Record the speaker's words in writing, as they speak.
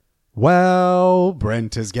Well,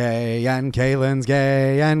 Brent is gay, and Kaylin's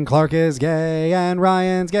gay, and Clark is gay, and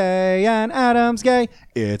Ryan's gay, and Adam's gay.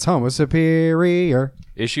 It's Homo Superior.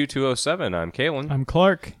 Issue 207. I'm Kaylin. I'm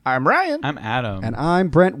Clark. I'm Ryan. I'm Adam. And I'm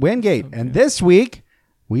Brent Wingate. Okay. And this week,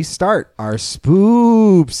 we start our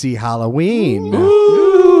spoopsy Halloween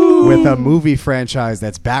with a movie franchise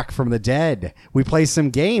that's back from the dead. We play some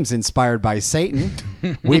games inspired by Satan.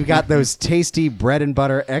 We've got those tasty bread and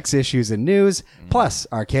butter X issues and news. Plus,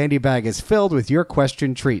 our candy bag is filled with your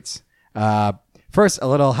question treats. First, a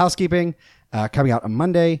little housekeeping. Coming out on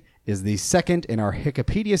Monday is the second in our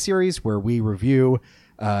Hickopedia series, where we review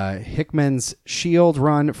Hickman's Shield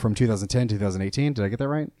run from 2010, 2018. Did I get that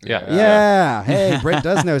right? Yeah. Hey, Brent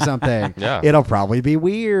does know something. Yeah. It'll probably be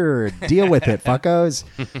weird. Deal with it, fuckos.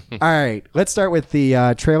 All right. Let's start with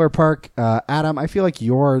the trailer park. Adam, I feel like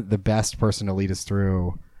you're the best person to lead us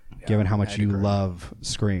through, given how much you love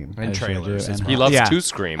Scream. And trailers. He loves to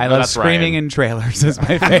scream. I No, love that's screaming Ryan. in trailers. Is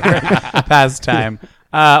my favorite pastime.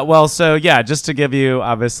 Just to give you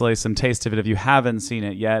obviously some taste of it if you haven't seen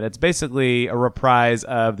it yet, it's basically a reprise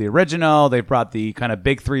of the original. They brought the kind of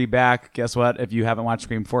big three back. Guess what? If you haven't watched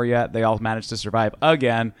Scream 4 yet, they all managed to survive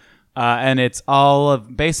again. And it's all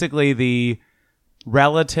of basically the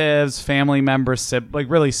relatives, family members,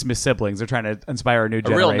 really siblings. They're trying to inspire a new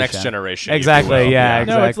generation. A real next generation. Exactly, if you will. yeah.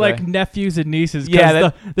 No, it's Exactly. like nephews and nieces. Yeah,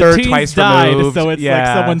 the they're teens twice died, removed. so it's like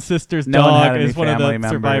someone's sister's No one had dog any is one of the family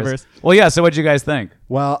members. survivors. Well, yeah, so what'd you guys think?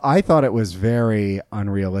 Well, I thought it was very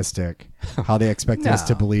unrealistic how they expected us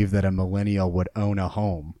to believe that a millennial would own a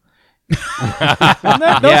home.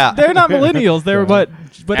 They're not millennials. They're what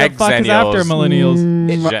the fuck is after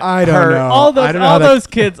millennials? I don't know. All I don't know how those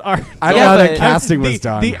kids are. I don't know how that casting was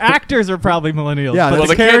done. The actors are probably millennials. Yeah, but well,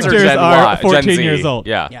 the kids characters Gen are Y, 14 Gen Z. years old.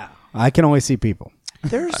 Yeah. I can only see people.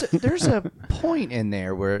 There's a point in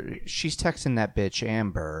there where she's texting that bitch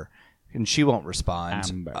Amber, and she won't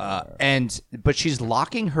respond. But she's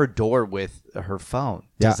locking her door with her phone.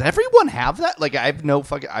 Yeah. Does everyone have that? Like, I have no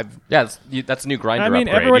fucking. Yeah, that's a new grinder I mean,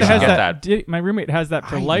 upgrade. everyone You should has get that. My roommate has that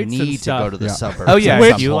for I lights need and to stuff. go to the suburbs. Oh, yeah, at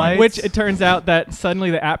which some you point. like- Which it turns out that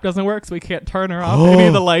suddenly the app doesn't work, so we can't turn her off any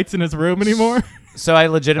of the lights in his room anymore. So I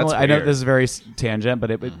legitimately, That's I know weird. this is very tangent,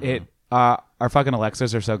 but our fucking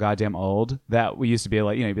Alexas are so goddamn old that we used to be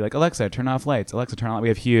like, you'd be like, Alexa, turn off lights. Alexa, turn on. We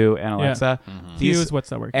have Hugh and Alexa. Hugh is what's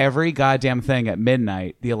that working. Every goddamn thing at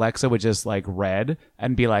midnight, the Alexa would just like red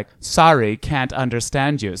and be like, sorry, can't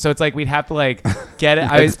understand you. So it's like we'd have to like get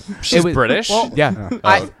it. She's British? Yeah.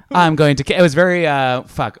 I'm going to. It was very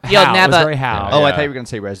fuck. You'll How. It never. was very how. Oh, I Yeah. thought you were going to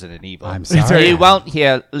say Resident Evil. I'm sorry. You won't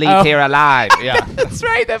leave here alive. Yeah. That's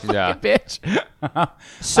right. That fucking Yeah. bitch.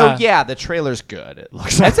 So yeah, the trailer's good. It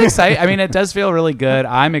looks. That's exciting. I mean, it does feel really good.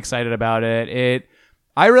 I'm excited about it.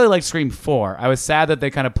 I really like Scream 4. I was sad that they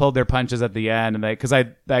kind of pulled their punches at the end, and because I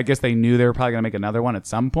guess they knew they were probably going to make another one at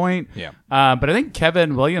some point. Yeah. But I think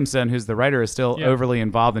Kevin Williamson, who's the writer, is still overly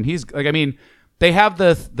involved, and he's like, I mean, they have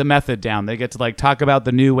the method down. They get to like talk about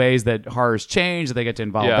the new ways that horror's changed. They get to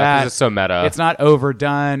involve Yeah, that. 'cause it's so meta. It's not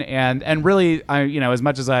overdone, and really, as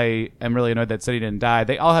much as I am really annoyed that City didn't die,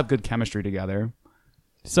 they all have good chemistry together.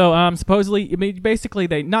 So supposedly, I mean, basically,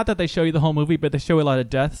 not that they show you the whole movie, but they show you a lot of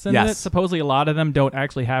deaths in it. Supposedly, a lot of them don't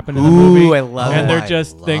actually happen in the movie. I love and that. they're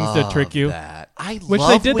just things to trick you. Which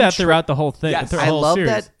They did that throughout the whole thing. Yes. the I whole love series.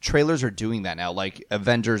 that trailers are doing that now, like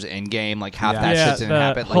Avengers Endgame, like half that Yeah, shit didn't the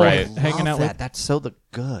happen. whole Like, Right. hanging out with. that. That's so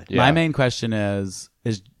good. Yeah. My main question is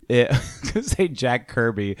it I was gonna say Jack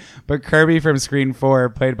Kirby, but Kirby from Screen 4,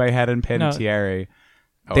 played by Hayden Panettiere.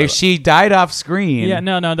 She died off screen. Yeah,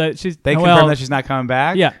 no, she's. They confirmed that she's not coming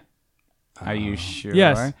back. Yeah. Are you sure?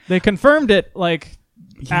 Yes, they confirmed it like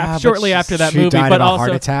Yeah, but shortly after that she movie, died but of a also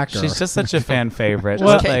heart attack. She's just such a fan favorite.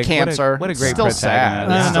 Well, Just like, cancer. What a great Still sad.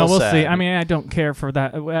 protagonist. I don't know. Still We'll sad. see. I mean, I don't care for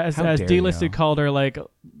that. As How dare D-listed you. called her like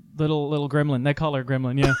little gremlin. They call her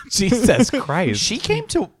gremlin. Yeah. Jesus Christ. She came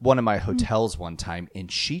to one of my hotels one time,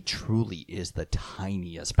 and she truly is the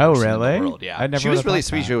tiniest Oh, person really? in the world. Yeah, I never she was would've really thought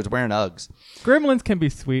sweet. that. She was wearing Uggs. Gremlins can be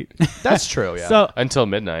sweet. That's true. Yeah. So Until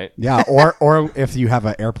midnight. Yeah, or if you have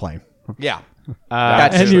an airplane, yeah.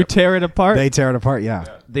 That's and true. you tear it apart. they tear it apart. Yeah.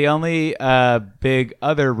 The only big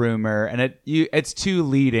other rumor, and it's too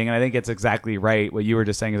leading, and I think it's exactly right. What you were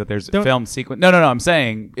just saying is that there's a film sequence. No. I'm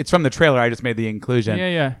saying it's from the trailer. I just made the inclusion.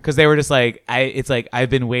 Yeah. Because they were just like, it's like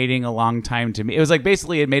I've been waiting a long time to meet. It was like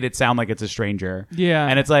basically it made it sound like it's a stranger. Yeah.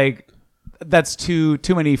 And it's like that's too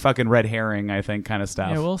many fucking red herring, I think, kind of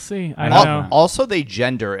stuff. Yeah, we'll see. I don't know. Also, they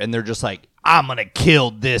gender, and they're just like, I'm gonna kill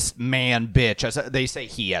this man, bitch. They say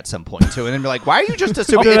he at some point too, and then be like, "Why are you just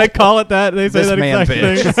assuming?" Did they call it that? They say This that man exact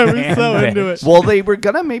bitch. thing. I was Man so bitch. into it. Well, they were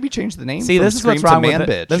gonna maybe change the name. See, from this is Scream what's wrong to with Man it.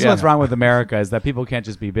 Bitch. This is Yeah. what's wrong with America is that people can't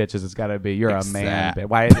just be bitches. It's got to be you're a man Exact. bitch.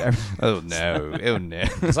 Why? Oh no! Oh no!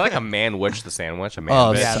 Is that like a man witch the sandwich? A man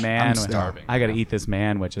Oh, bitch? Yeah, I'm man. starving. I got to eat this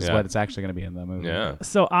man, which is Yeah. what it's actually going to be in the movie. Yeah.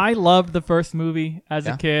 So I loved the first movie as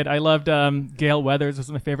Yeah. a kid. I loved Gail Weathers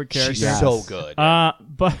was my favorite character. She's so good.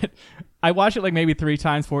 But I watched it like maybe 3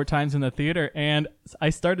 times, 4 times in the theater, and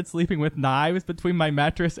I started sleeping with knives between my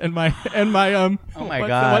mattress and my Oh my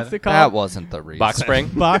God. what's it called? That wasn't the reason. Box spring.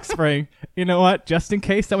 Box spring. You know what? Just in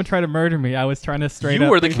case someone tried to murder me, I was trying to straight You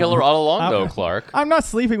up. were the killer all along, I'm- though, Clark. I'm not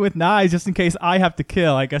sleeping with knives just in case I have to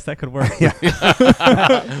kill. I guess that could work.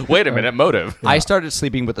 Wait a minute, motive. I started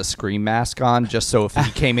sleeping with a Scream mask on, just so if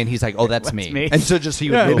he came in, he's like, "Oh, that's me. me. and so just he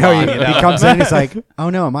would Yeah. move No, on. he, you know? he comes in and he's like, "Oh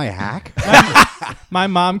no, am I a hack?" My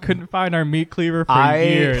mom couldn't find our meat cleaver for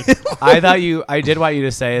years. I did want you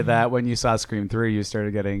to say that when you saw Scream 3, you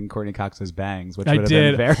started getting Courtney Cox's bangs, which I would have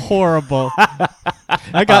been did. very. Horrible.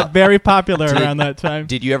 I got very popular around that time.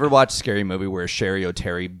 Did you ever watch Scary Movie where Sherry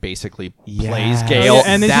O'Terry basically Yes. plays Oh, Gail? Yeah,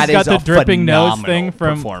 and then That she's got is the a dripping nose phenomenal thing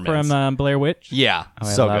from performance. Blair Witch. Yeah, Oh,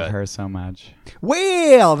 I so love good. her so much.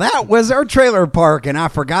 Well, that was our trailer park, and I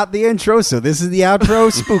forgot the intro, so this is the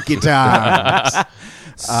outro. Spooky times.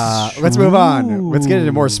 Let's move on. Let's get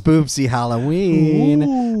into more spoopsy Halloween.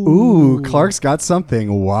 Ooh, Clark's got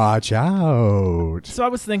something. Watch out. So I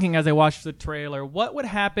was thinking as I watched the trailer, what would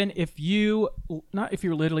happen if you, not if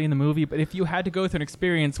you were literally in the movie, but if you had to go through an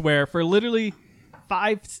experience where for literally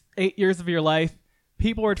 5-8 years of your life,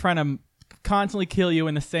 people were trying to constantly kill you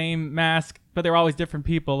in the same mask, but they're always different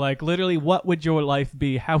people. Like literally, what would your life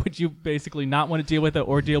be? How would you basically not want to deal with it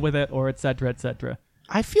or deal with it or et cetera, et cetera?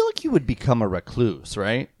 I feel like you would become a recluse,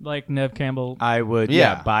 right? Like Nev Campbell I would,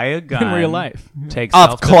 Yeah. buy a gun. in real life. Take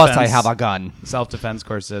Of course, I self-defense- have a gun. self-defense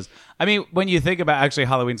courses. I mean, when you think about actually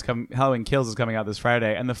Halloween Kills is coming out this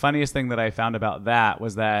Friday, and the funniest thing that I found about that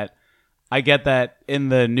was that I get that in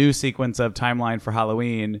the new sequence of timeline for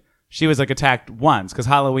Halloween, she was like attacked once because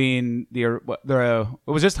Halloween it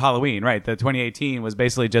was just Halloween, right? The 2018 was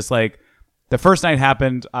basically just like the first night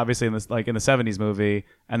happened obviously in this like in the 70s movie,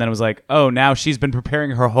 and then it was like, oh, now she's been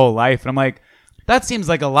preparing her whole life, and I'm like, that seems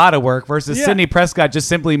like a lot of work versus Yeah. Sidney Prescott just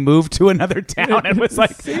simply moved to another town and was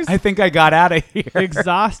like, I think I got out of here.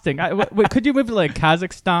 Exhausting. Could you move to like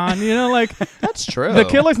Kazakhstan? You know, like That's true. the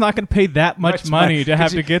killer's not going to pay that much money to have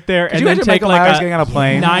Could you- to get there could and you then imagine take Michael like Myers a getting on a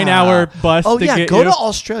plane? 9-hour bus Oh to yeah, get go you. to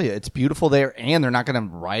Australia. It's beautiful there, and they're not going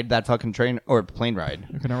to ride that fucking train or plane ride.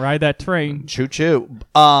 You're going to ride that train. Choo choo.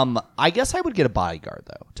 I guess I would get a bodyguard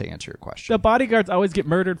though. To answer your question, The bodyguards always get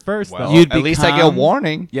murdered first, Well, though. You'd at least I get a become-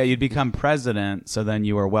 warning. Yeah, you'd become president, so then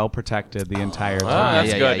you were well protected the entire Oh, time. that's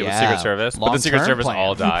yeah, good. yeah, It was yeah. Secret Service. But the Secret Long-term Service plan.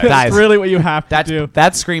 all died. Guys, That's really what you have to do.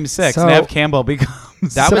 That's Scream 6. So- Nev Campbell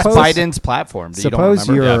becomes. That was Suppose- Biden's platform. You don't suppose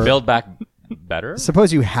remember? you're- Yeah, Build Back Better?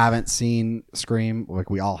 Suppose you haven't seen Scream, like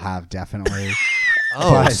we all have, definitely.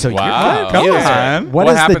 Oh, But- so you're Wow. Come Yeah. on. What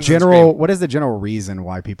is the happens in general? Scream? What is the general reason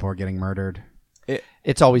why people are getting murdered?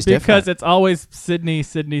 It's always because different. it's always Sydney.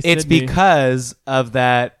 It's because of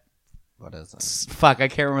that. What is it? Fuck, I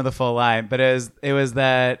can't remember the full line, but it was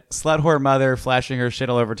that slut whore mother flashing her shit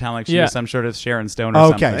all over town like she Yeah. was some sort of Sharon Stone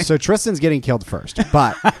or Okay, something. so Tristan's getting killed first,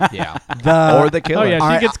 but Yeah. the Or the killer. Oh yeah, she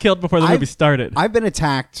I- gets killed before the I've- movie started. I've been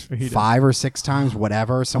attacked He did. 5 or 6 times,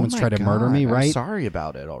 whatever. Someone's Oh my tried to murder me, God, right? I'm sorry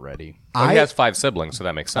about it already. Well, he I- has 5 siblings, so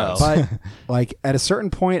that makes sense. But like at a certain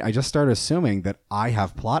point, I just started assuming that I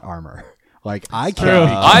have plot armor. Like I can't. True.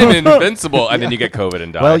 be- I'm invincible, and then you get COVID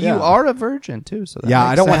and die. Well, Yeah. you are a virgin too, so that Yeah, makes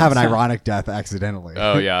I don't want to have an sense. ironic death accidentally.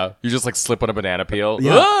 oh yeah, you just like slip on a banana peel.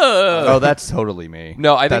 Yeah. Ugh! Oh, that's totally me.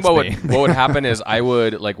 No, I think That's what me. would happen is I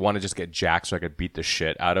would like want to just get jacked so I could beat the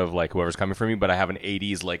shit out of like whoever's coming for me. But I have an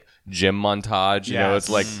 '80s like gym montage. You know, Yes.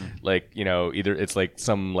 it's like you know either it's like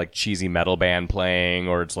some like cheesy metal band playing,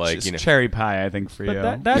 or it's like Just you know. cherry pie, I think, for but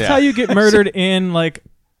you. that's Yeah. how you get murdered in like.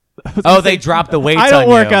 Oh, they dropped the weights I don't on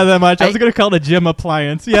work you. out that much. I was gonna call it a gym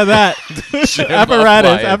appliance. Yeah, that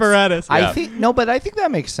apparatus. appliance. I Yeah. think no, but I think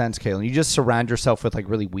that makes sense, Kaylin. You just surround yourself with like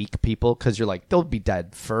really weak people because you're like they'll be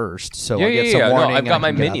dead first. So Yeah, I get yeah, some yeah. No, warning. I've and I got my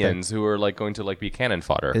can get out there. minions who are like going to like be cannon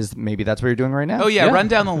fodder. Is maybe that's what you're doing right now? Oh yeah, Yeah. run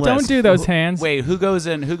down the list. Don't do those hands. Wait, who goes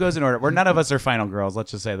in order? We're none of us are final girls.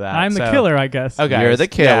 Let's just say that. I'm the So- killer, I guess. Okay, You're the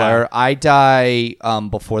killer. Yeah. I die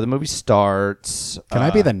before the movie starts. Can I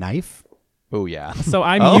be the knife? Oh yeah. So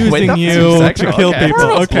I'm Oh, wait, using that you seems to sexual. kill Okay. people.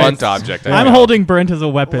 It's a Okay. blunt object. I'm holding Brent as a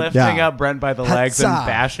weapon. Lifting Yeah. up Brent by the legs and Huzzah.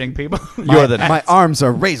 bashing people. You're the My arms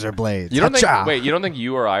are razor blades. You don't think? Hacha. Wait, you don't think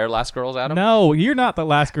you or I are last girls, Adam? No, you're not the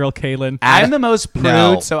last girl, Kaylin. I'm the most prude,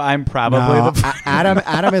 No. so I'm probably No, the.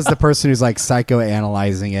 Adam is the person who's like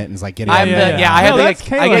psychoanalyzing it and is like getting. I'm Yeah, the yeah. I have No, to that's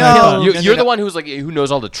get, I Kayla. get No. killed. You're the one who's like who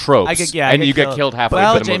knows all the tropes. I get, yeah, I and you get killed halfway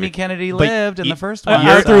Well, through the Jamie movie. Kennedy But lived in the first I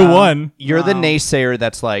one. threw one. You're the naysayer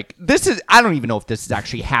that's like, this is, I don't even know if this is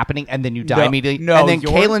actually happening, and then you die No, immediately. no, and then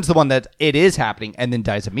you're- Kaylin's the one that it is happening and then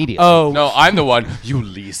dies immediately. Oh, No, I'm the one you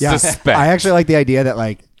least Yeah, suspect. I actually like the idea that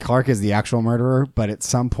like Clark is the actual murderer, but at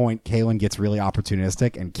some point Kaylin gets really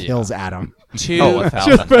opportunistic and kills Adam. two. Oh,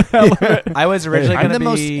 I was originally I'm going to the be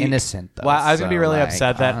most innocent, though, Well, I was going to be so, really like,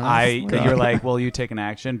 upset that honestly. that you're like, well, you take an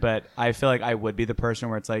action, but I feel like I would be the person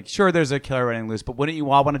where it's like, sure, there's a killer running loose, but wouldn't you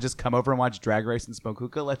all want to just come over and watch Drag Race and smoke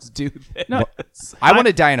hookah? Let's do this. No, I want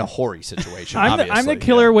to die in a hoary situation. I'm obviously. the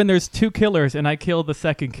killer when there's two killers and I kill the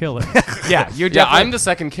second killer. Yeah, you're yeah, definitely. I'm the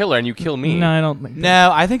second killer, and you kill me. No, I don't think.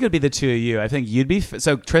 No, I think it would be the two of you. I think you'd be.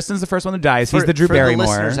 So Tristan's the first one that dies. He's For- the Drew for Barrymore.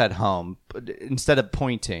 the listeners at home, instead of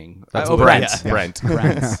pointing, That's Brent. Brent.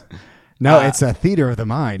 Brent. No, it's a theater of the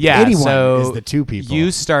mind. Yeah, Anyone so is the two people.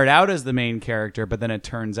 You start out as the main character, but then it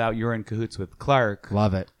turns out you're in cahoots with Clark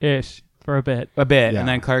love it, Ish for a bit. a bit, Yeah. and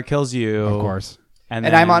then Clark kills you, of course. and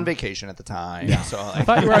and then, I'm on vacation at the time. So I like,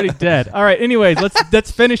 thought you were already dead. All right. Anyways,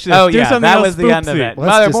 let's finish this. Oh Do yeah, something that else was the end of spoopsy. it. Let's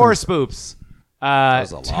Mother, do more some- spoops.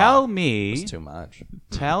 was a lot. Tell it me, was too much.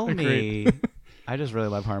 tell me. Agreed. I just really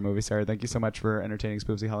love horror movies, Sarah. Thank you so much for entertaining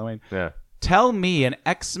Spoopsy Halloween. Yeah. Tell me an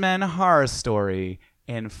X-Men horror story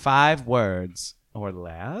in 5 words or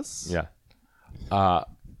less. Yeah.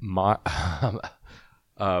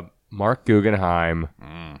 Mark Guggenheim,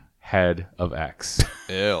 head of X.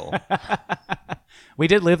 Ew. We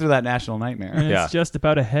did live through that national nightmare. And Yeah. it's just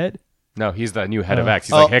about a head. No, he's the new head of Oh. X.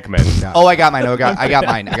 He's like Hickman. Oh, I got mine. I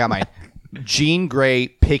got mine. Jean Grey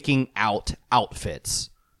picking out outfits.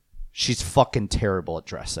 She's fucking terrible at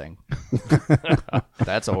dressing.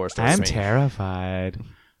 That's a horror story. I'm to me. terrified.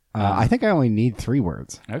 I think I only need 3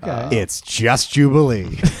 words. Okay. It's just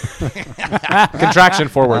Jubilee. Contraction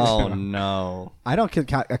forward. Oh no. I don't.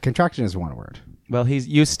 A contraction is 1 word. Well,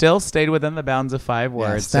 you still stayed within the bounds of 5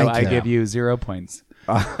 words, so thank I you. give you 0 points,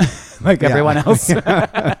 like everyone else.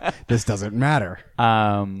 This doesn't matter.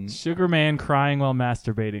 Sugar Man crying while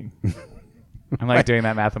masturbating. I'm like doing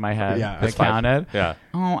that math in my head. Yeah, I that's counted. Yeah.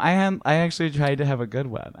 Oh, I actually tried to have a good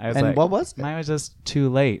one. I was And like, what was it? mine? Was just too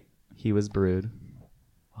late. He was brewed.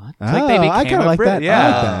 Oh, like they I became kind of a like Brit- that. yeah.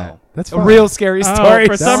 I like that. That's A fun. real scary story. Oh,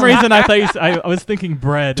 for some reason, I thought I was thinking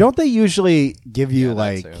bread. Don't they usually give you that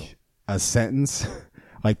like too. a sentence,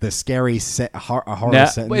 like the scary a horror No,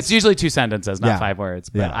 sentence? it's usually 2 sentences, not Yeah. 5 words.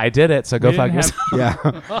 But Yeah. I did it, so go We fuck didn't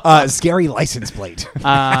yourself. yeah, scary license plate.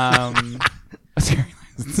 I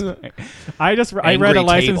read Angry a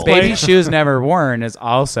license table. plate. Baby shoes never worn is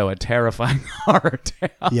also a terrifying horror tale.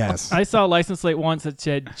 Yes, I saw a license plate once that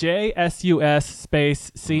said JSUS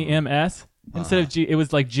space CMS. Instead of G, it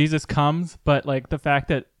was like Jesus comes, but like the fact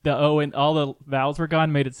that the O and all the vowels were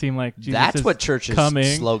gone made it seem like Jesus That's is what church's coming.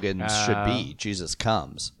 slogans should be. Jesus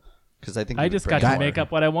comes. Because I think I he would just bring got to more. make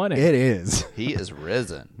up what I wanted. it is. He is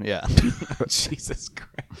risen. Yeah. Jesus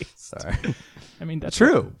Christ. Sorry. I mean, that's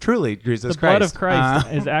True. Truly, Jesus The Christ. blood of Christ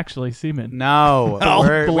is actually semen. No.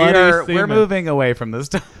 we're, bloody we're semen. moving away from this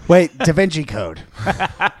stuff. Wait, Da Vinci Code.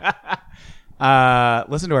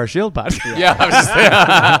 Listen to our Shield podcast. Yeah. I was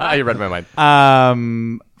just, you read my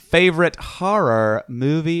mind. Favorite horror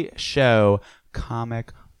movie, show,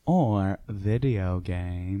 comic, or video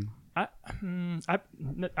game? I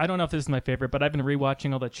don't know if this is my favorite, but I've been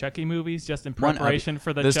rewatching all the Chucky movies just in preparation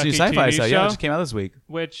for the This Chucky new sci-fi TV show. show. Yeah, it just came out this week.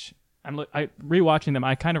 Which I rewatching them.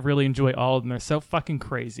 I kind of really enjoy all of them. They're so fucking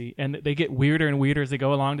crazy, and they get weirder and weirder as they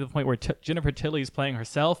go along to the point where Jennifer Tilly is playing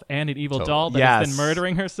herself and an evil doll that has been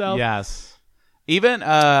murdering herself. Yes. Even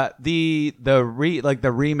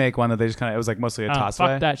the remake one that they just kind of, it was like mostly a toss away.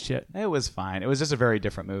 Fuck that shit. It was fine. It was just a very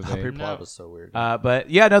different movie. Plot was so weird. But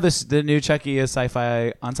yeah, no, the new Chucky is sci-fi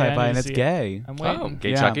on Yeah, I sci-fi need and to it's see it. gay. I'm Oh, waiting. gay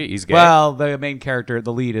Yeah. Chucky. He's gay. Well, the main character,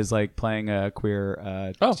 the lead, is like playing a queer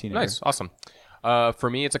Oh, teenager. nice. Awesome. For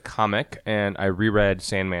me, it's a comic, and I reread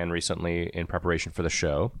Sandman recently in preparation for the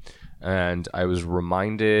show. And I was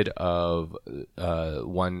reminded of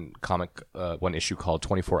one issue called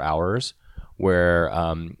 24 Hours, where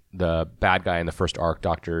the bad guy in the first arc,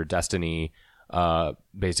 Dr. Destiny,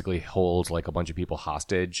 basically holds like a bunch of people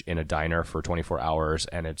hostage in a diner for 24 hours.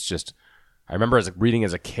 And it's just, I remember reading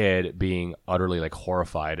as a kid being utterly like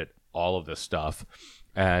horrified at all of this stuff.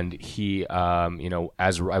 And he,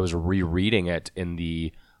 as I was rereading it in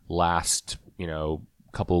the last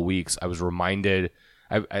couple of weeks, I was reminded.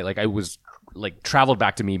 I was traveled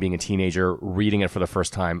back to me being a teenager, reading it for the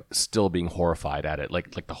first time, still being horrified at it.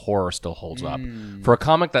 Like the horror still holds up. For a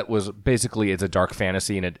comic that was basically, it's a dark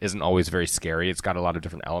fantasy and it isn't always very scary. It's got a lot of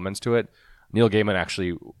different elements to it. Neil Gaiman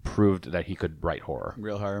actually proved that he could write horror.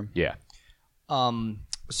 Real horror. Yeah.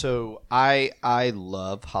 So I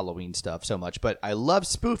love Halloween stuff so much, but I love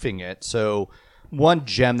spoofing it. So one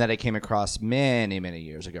gem that I came across many, many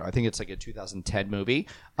years ago, I think it's like a 2010 movie.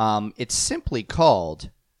 It's simply called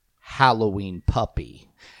Halloween Puppy.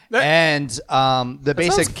 And the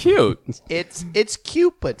basic Sounds cute. it's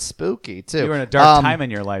cute but spooky too. You were in a dark time in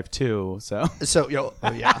your life too, so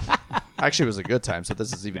Yeah. Actually, it was a good time, so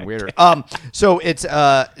this is even weirder. So it's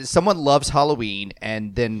someone loves Halloween,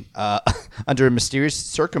 and then under mysterious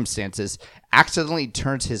circumstances, accidentally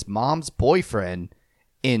turns his mom's boyfriend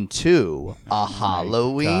into a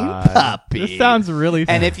Halloween puppy. This sounds really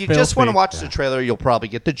And if you just want to filthy. watch the trailer, you'll probably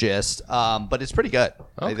get the gist. But it's pretty good.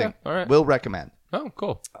 I Okay, think. all right. We'll recommend. Oh,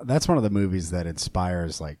 cool. That's one of the movies that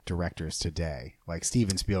inspires like directors today, like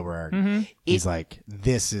Steven Spielberg. He's like,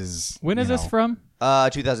 this is When is you this know, from?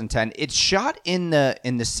 2010. It's shot in the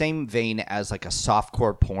same vein as like a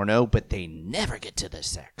softcore porno, but they never get to the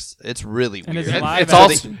sex. It's really And weird. is it live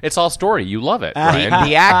It's all story. You love it, Ryan.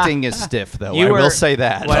 The acting is stiff, though. I will say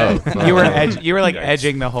that. you were like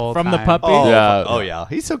edging the whole From time. the puppy? Yeah.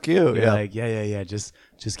 He's so cute. You're like, yeah.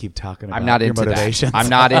 Just keep talking about I'm not your into motivations. that. I'm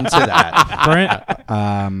not into that.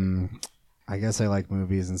 Brent? I guess I like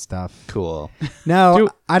movies and stuff. Cool. No,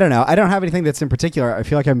 I don't know. I don't have anything that's in particular. I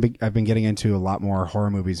feel like I've been getting into a lot more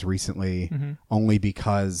horror movies recently, only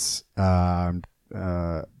because I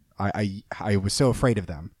was so afraid of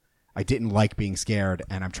them. I didn't like being scared,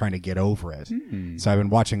 and I'm trying to get over it. So I've been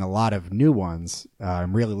watching a lot of new ones.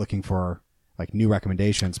 I'm really looking for like new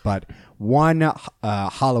recommendations. But one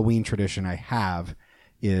Halloween tradition I have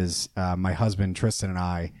is my husband Tristan and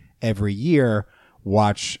I every year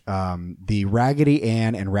watch the Raggedy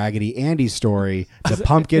Ann and Raggedy Andy story, The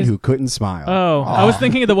Pumpkin Who Couldn't Smile. Oh, I was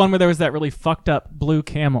thinking of the one where there was that really fucked up blue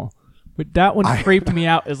camel. But that one creeped me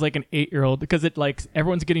out as like an 8-year-old because it like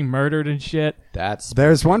everyone's getting murdered and shit.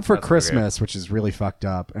 There's one for Christmas, which is really fucked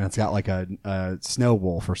up, and it's got like a snow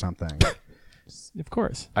wolf or something. Of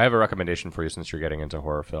course. I have a recommendation for you since you're getting into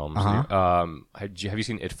horror films. Have you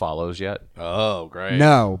seen It Follows yet? Oh, great.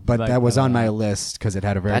 No, but that was on my list because it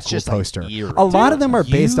had a very That's cool just, like, poster. eerie. A lot of them are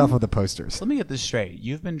based off of the posters. Let me get this straight.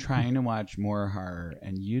 You've been trying to watch more horror,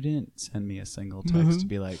 and you didn't send me a single text to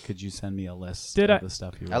be like, "Could you send me a list Did of I- the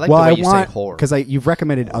stuff you?" I like Well, the way I you want say horror. because you've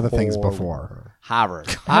recommended other things before. Horror.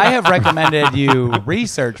 I have recommended you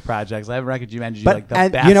research projects. I have recommended you But like the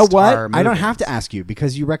and best you know what? horror I don't movies. have to ask you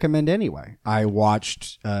because you recommend anyway. I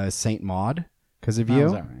watched Saint Maud because of Oh, you.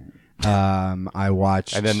 is that right? I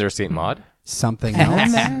watched And then there's Saint Maud. something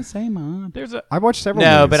else. Same on. There's a I watched several.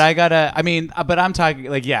 No, movies. but I gotta. I mean, but I'm talking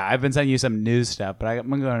like, yeah, I've been sending you some new stuff, but I'm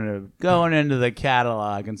going into the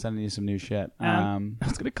catalog and sending you some new shit. I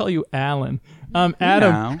was gonna call you Alan. Adam,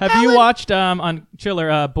 know. have you watched on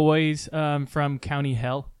Chiller Boys from County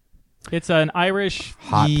Hell? It's an Irish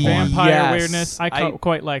Hot porn. vampire Yes. weirdness. I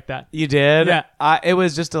quite like that. You did? Yeah. It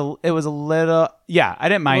was a little. Yeah, I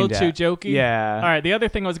didn't A mind little it. too jokey. Yeah. All right. The other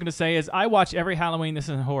thing I was going to say is I watch every Halloween. This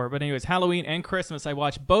isn't horror, but anyways, Halloween and Christmas. I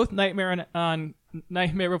watch both Nightmare on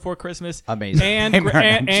Nightmare Before Christmas. Amazing. And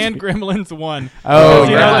Nightmare on and Gremlins 1. Oh,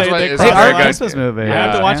 You know, Gremlins they 1 is cross They a are very the good. Christmas movie. I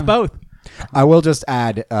have to watch both. I will just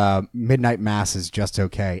add Midnight Mass is just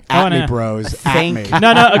okay. At me, no. bros. Thank at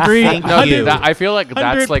me. No, agreed. Thank No, you. I feel like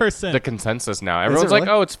that's like 100%. the consensus now. Everyone's really? like,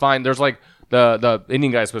 "Oh, it's fine." There's like the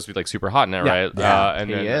Indian guy's supposed to be like super hot in it, right? Yeah. And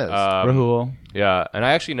He then, is. Rahul. Yeah, and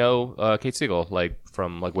I actually know Kate Siegel like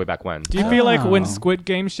from like way back when. Do you feel like when Squid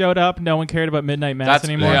Game showed up, no one cared about Midnight Mass That's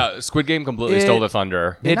anymore? yeah. Squid Game completely It- stole the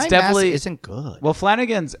thunder. It's Midnight Mass definitely isn't good. Well,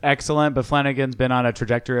 Flanagan's excellent, but Flanagan's been on a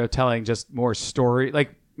trajectory of telling just more story.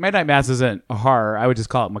 Like Midnight Mass isn't a horror. I would just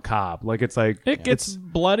call it macabre. Like it's like It gets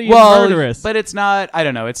bloody well, and murderous. but it's not. I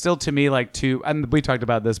don't know. It's still to me like two. And we talked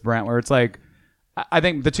about this, Brent, where it's like I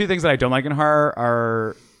think the two things that I don't like in horror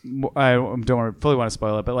are I don't fully want to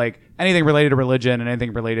spoil it, but like anything related to religion and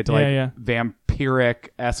anything related to like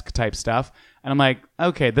vampiric-esque type stuff. And I'm like,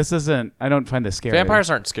 okay, this isn't. I don't find this scary. Vampires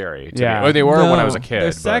aren't scary. To Yeah. me. Or they were when I was a No, kid. They're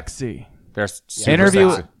but sexy. They're super Interview.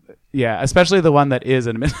 sexy. Yeah, especially the one that is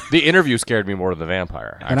in. The interview scared me more than the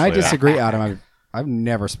vampire. And I actually. disagree, Adam. I've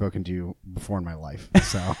never spoken to you before in my life.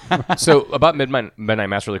 So So about Midnight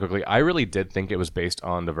Mass really quickly, I really did think it was based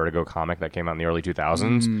on the Vertigo comic that came out in the early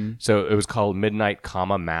 2000s. So it was called Midnight,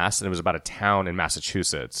 Mass, and it was about a town in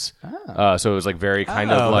Massachusetts. So it was like very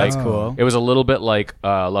kind of like that's cool. It was a little bit like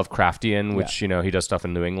Lovecraftian, which he does stuff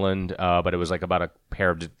in New England, but it was like about a pair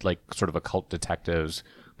of like sort of occult detectives.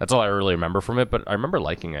 That's all I really remember from it, but I remember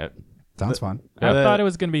liking it. sounds fun. I thought it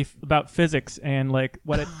was going to be about physics and like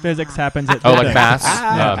physics happens at Oh, like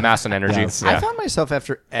Vertigo. mass and energy. Yes. Yeah. I found myself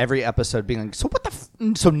after every episode being like, so what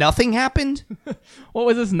the so nothing happened? What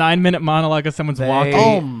was this 9-minute monologue of someone's walking?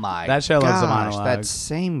 Oh my That show loves a gosh, monologue. that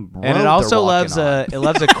same road And it they're also walking loves on. it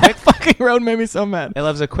loves a quick Fucking road made me so mad. it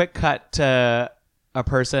loves a quick cut to a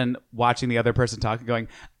person watching the other person talk and going,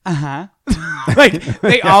 like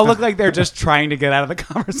they all look like they're just trying to get out of the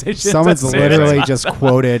conversation. Someone's That's it. literally just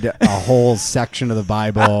quoted a whole section of the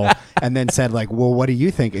Bible and then said like, well, what do you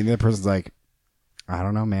think? And the other person's like, I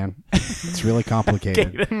don't know, man. It's really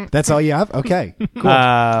complicated. That's all you have? Okay.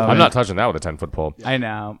 I'm not touching that with a 10-foot pole. I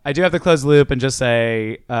know. I do have to close the loop and just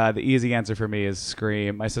say the easy answer for me is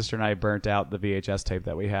Scream. My sister and I burnt out the VHS tape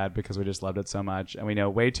that we had because we just loved it so much. And we know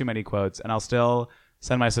way too many quotes. And I'll still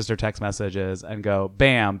send my sister text messages and go,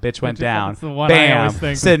 bam, bitch went down. That's the one I Bam, always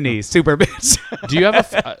think. Sydney, super bitch. Do you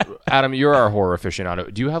have Adam, you're our horror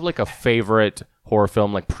aficionado. Do you have like a favorite horror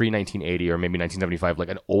film like pre-1980 or maybe 1975, like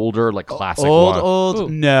an older, like classic one?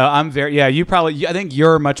 Old. No, I'm very, you probably, I think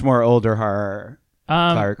you're much more older horror.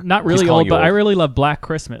 Clark. Not He's really calling old, you but I old. really love Black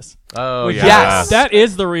Christmas. Oh, yeah. Yes. That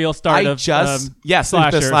is the real start I of just the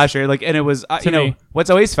slashers. slasher and it was To me. what's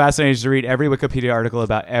always fascinating is to read every Wikipedia article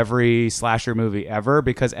about every slasher movie ever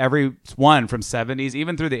because every one from 70s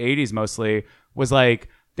even through the 80s mostly was like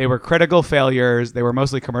they were critical failures, they were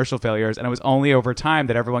mostly commercial failures, and it was only over time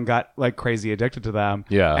that everyone got like crazy addicted to them.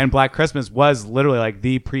 Yeah. And Black Christmas was literally like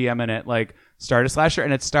the preeminent like start a slasher,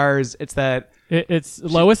 and it's that It's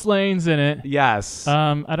Lois Lane's in it. yes.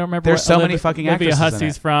 I don't remember. There's what so many Olivia- fucking Olivia actresses in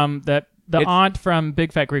Hussey's it. from that. The It's- aunt from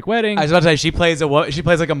Big Fat Greek Wedding. I was about to say she plays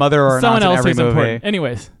like a mother or an Someone aunt in else every who's movie. important.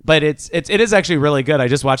 Anyways, But it is actually really good. I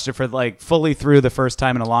just watched it for like fully through the first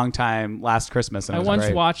time in a long time last Christmas. And I it was once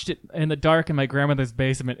great. watched it in the dark in my grandmother's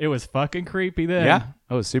basement. It was fucking creepy then. Yeah.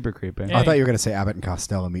 Oh, it was super creepy. Yeah. I thought you were going to say Abbott and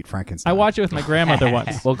Costello meet Frankenstein. I watched it with my grandmother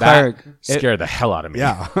once. Well, That Clark, scared the hell out of me.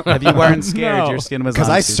 Yeah. if you weren't scared, No. your skin was Because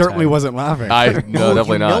on I too certainly tight. wasn't laughing. No,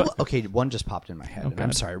 definitely you not. know- okay, one just popped in my head. and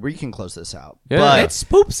I'm sorry. We can close this out. Yeah. But It's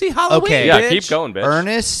Spoopsy Halloween. Okay. Yeah, bitch. keep going, bitch.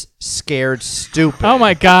 Ernest Scared Stupid. Oh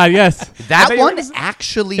my god, yes. That thought you one were-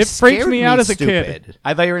 actually It freaked scared me out as a stupid. kid.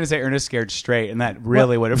 I thought you were going to say Ernest Scared Straight, and that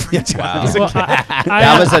really would have freaked you out. Well,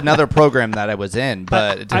 That was another program that I was in,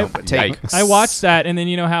 but it didn't take. Yikes. I watched that, and then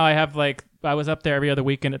you know how I have like I was up there every other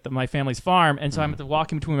weekend at my family's farm, and so I'm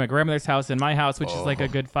walking between my grandmother's house and my house, which is like a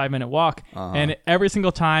good 5-minute walk. And every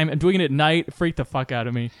single time I'm doing it at night, it freaked the fuck out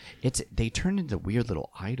of me. They turned into weird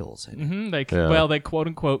little idols. They Yeah. well, they quote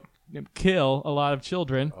unquote kill a lot of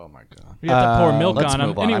children. Oh my god. We have to pour milk Let's on them.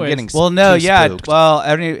 move on. I'm Anyways, getting Well, no, too yeah. spooked. Well,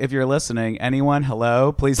 if you're listening, anyone,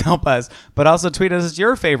 hello, please help us. But also tweet us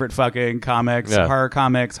your favorite fucking comics, Yeah.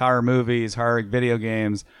 horror movies, horror video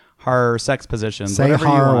games, horror sex positions. Say whatever you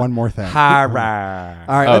horror want. one more thing. Horror.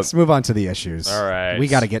 All right, let's move on to the issues. All right. We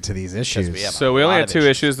got to get to these issues. So we only lot had of 2 issues.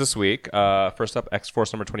 issues this week. First up,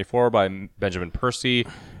 X-Force number 24 by Benjamin Percy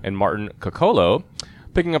and Martin Coccolo.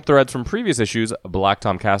 Picking up threads from previous issues, Black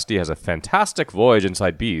Tom Cassidy has a fantastic voyage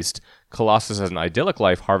inside Beast. Colossus has an idyllic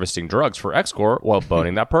life harvesting drugs for X-Corps while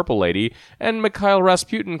boning that purple lady. And Mikhail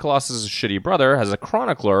Rasputin, Colossus' shitty brother, has a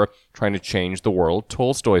chronicler trying to change the world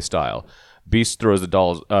Tolstoy style. Beast throws up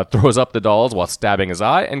the dolls while stabbing his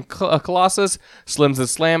eye, and Colossus slims the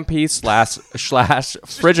slam piece slash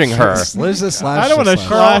fridging her. I don't want to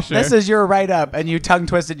slash her. This is your write-up, and you tongue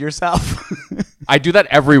twisted yourself. I do that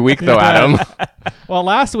every week, though, Adam. Well,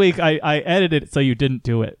 last week I edited it so you didn't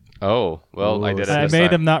do it. Oh, well, I did it I this made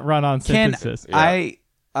time. them not run on Can sentences.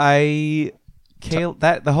 the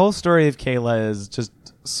whole story of Kayla is just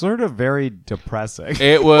sort of very depressing.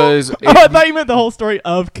 It was Oh, I thought you meant the whole story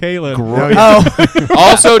of Kaylin.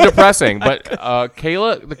 also depressing, but the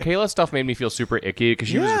Kayla stuff made me feel super icky because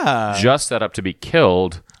she Yeah. was just set up to be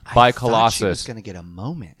killed by She was Colossus. going to get a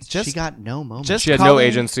moment. Just- she got no moment. Just She had no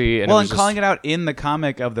agency, and well, it was and calling just- it out in the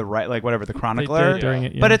comic of the right, like whatever the chronicler. did during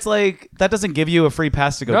it, yeah. But it's like that doesn't give you a free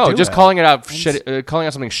pass to go. No, do just it. calling it out, calling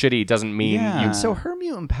out something shitty doesn't mean Yeah. you. So her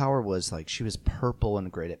mutant power was like she was purple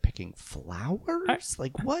and great at picking flowers.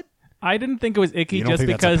 Like what? I didn't think it was icky You don't just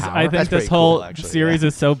think that's a because power? I think That's this pretty whole cool, actually, series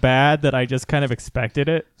is so bad that I just kind of expected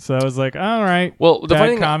it. So I was like, all right, Well, the bad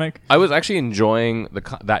funny thing, comic. I was actually enjoying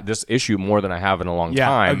this issue more than I have in a long Yeah,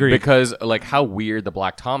 time agreed. because like how weird the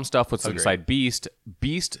Black Tom stuff was inside Beast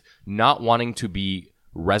not wanting to be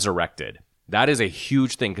resurrected. That is a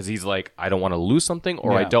huge thing because he's like, I don't want to lose something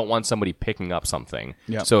or I Yeah. don't want somebody picking up something.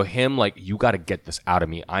 Yeah. So him like, you got to get this out of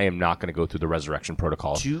me. I am not going to go through the resurrection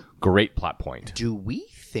protocol. Great plot point. Do we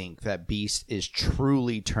think that Beast is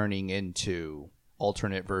truly turning into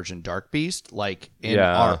alternate version Dark Beast, like in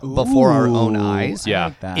Yeah. before our own eyes? Yeah.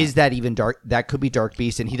 like that. Is that even Dark? That could be Dark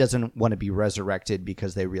Beast, and he doesn't want to be resurrected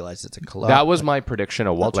because they realize it's a collab. That was my prediction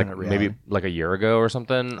a what, like Alternate maybe reality. like a year ago or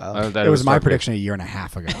something. That It was my Dark Beast. prediction a year and a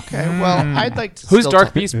half ago. Okay, well, I'd like to. Who's still Dark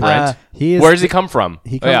talk- Beast, Brent? He is Where does he come from?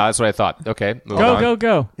 he Oh, yeah, that's what I thought. Okay, moving Go, on. go,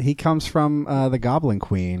 go. He comes from the Goblin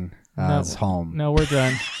Queen. Home. No, we're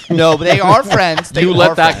done. No, but they are friends. They You are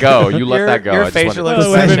let that friends. go. You let that go. Your I just facial wanted- Oh, it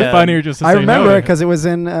would have been expression. funnier just to I say remember no. it because it was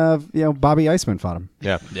in Bobby Iceman fought him.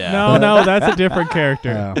 Yeah. No, that's a different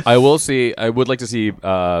character. I would like to see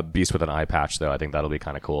Beast with an eye patch, though. I think that'll be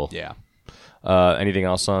kind of cool. Yeah, Anything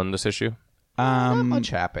else on this issue? not much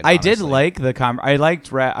happened. I did honestly. like the I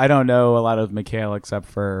liked. I don't know a lot of Mikhail except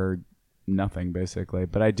for nothing basically,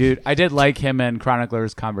 but I did like him in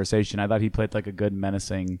Chronicler's conversation. I thought he played like a good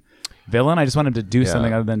menacing villain. I just wanted him to do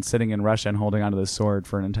something other than sitting in Russia and holding onto the sword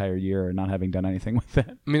for an entire year and not having done anything with it.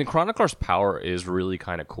 I mean, the Chronicler's power is really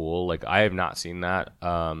kind of cool. Like, I have not seen that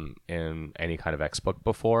in any kind of X book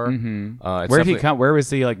before. It's Where did he definitely- come? Where was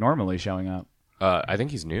he like normally showing up? I think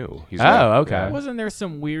he's new. He's Oh, okay. Wasn't there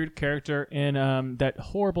some weird character in that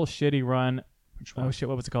horrible shitty run? Oh shit,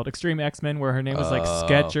 what was it called? Extreme X-Men, where her name was like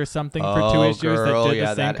Sketch or something for 2 issues girl, that did yeah,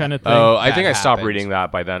 the same that- kind of thing. Oh, I That think I stopped happened. reading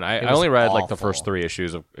that by then. I was only read like the awful. first 3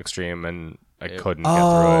 issues of Extreme, and I couldn't get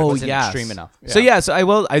Oh, through it. wasn't yes. extreme enough. So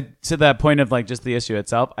I to that point of like just the issue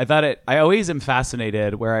itself. I always am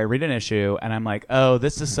fascinated where I read an issue and I'm like, oh,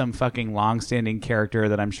 this is some fucking long-standing character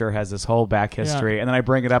that I'm sure has this whole back history, and then I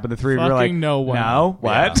bring it up and the three of you are like, Fucking no one. no,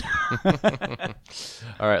 what?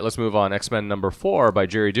 All right, let's move on. X-Men number 4 by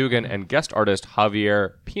Jerry Dugan and guest artist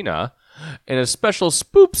Javier Pina. In a special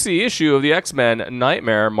spoopsy issue of the X-Men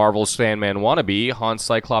Nightmare, Marvel's Sandman wannabe haunts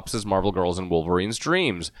Cyclops' Marvel Girls and Wolverine's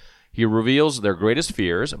dreams. He reveals their greatest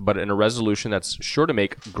fears, but in a resolution that's sure to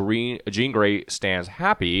make Jean Grey stands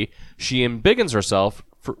happy, she embiggens herself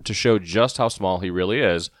to show just how small he really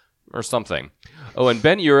is, or something. Oh, and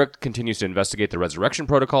Ben Urich continues to investigate the resurrection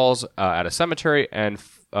protocols at a cemetery, and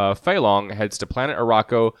Fei Long heads to planet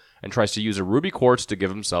Araco and tries to use a ruby quartz to give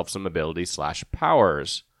himself some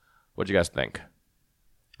abilities/powers. What'd you guys think?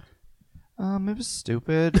 It was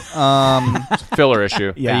stupid. Filler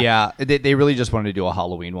issue. Yeah. They really just wanted to do a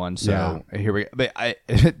Halloween one, so here we go. But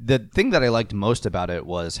the thing that I liked most about it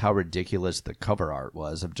was how ridiculous the cover art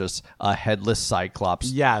was of just a headless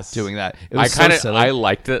Cyclops Yes. doing that. It I was kind so of silly. I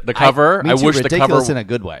liked it. The cover. Me I too, wish the ridiculous cover in a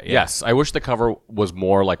good way. Yeah. Yes, I wish the cover was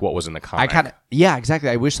more like what was in the I comic. kind of exactly.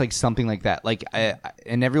 I wish like something like that. Like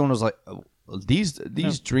and everyone was like, oh, these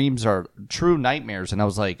dreams are true nightmares, and I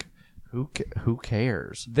was like, who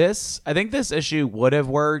cares? I think this issue would have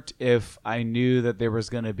worked if I knew that there was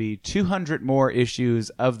going to be 200 more issues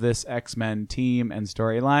of this X-Men team and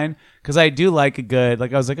storyline. Because I do like a good,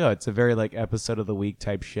 like I was like, oh, it's a very like episode of the week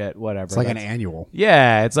type shit, whatever. It's like an That's- annual.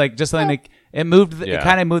 Yeah, it's like just something. It moved. It Yeah.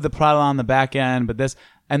 kind of moved the plot on the back end, but this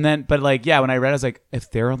and then, but like, yeah, when I read, it, I was like,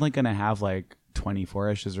 if they're only going to have like 24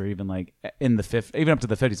 issues or even like in the fifth, even up to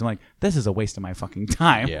the 50s, I'm like, this is a waste of my fucking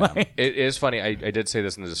time. Yeah. Like, It is funny. I did say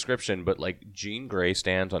this in the description, but like Jean Grey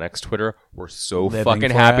stands on X Twitter were so Living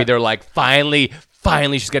fucking for happy. it. They're like, finally,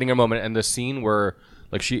 she's getting her moment. And the scene where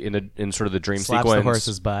like she in sort of the dream slaps sequence. the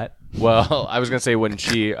horse's butt. Well, I was gonna say when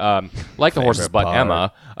she like the horse's butt, part.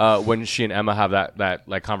 Emma. When she and Emma have that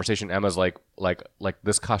like conversation, Emma's like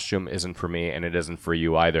this costume isn't for me and it isn't for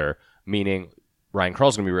you either. Meaning Ryan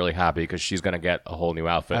Kroll's gonna be really happy because she's gonna get a whole new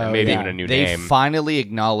outfit and maybe even a new They name. finally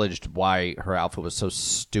acknowledged why her outfit was so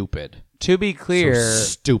stupid. To be clear,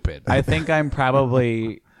 Stupid. I think I am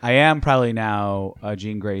probably now a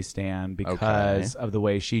Jean Grey stan because of the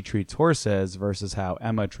way she treats horses versus how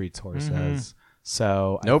Emma treats horses.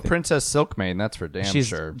 So I no think Princess Silkmane, that's for damn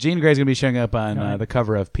sure. Jean Grey's gonna be showing up on the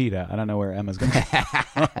cover of PETA. I don't know where Emma's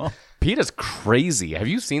gonna. PETA's crazy. Have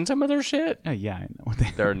you seen some of their shit? Oh yeah, I know.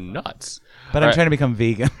 They're nuts. But I'm trying to become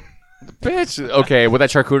vegan. Bitch. Okay, with that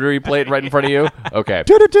charcuterie plate right in front of you. Okay.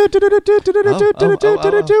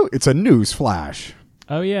 It's a news flash.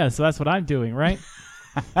 Oh yeah, so that's what I'm doing, right?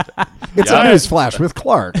 It's a news flash with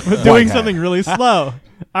Clark. Doing something really slow.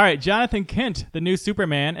 All right, Jonathan Kent, the new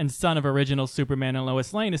Superman and son of original Superman and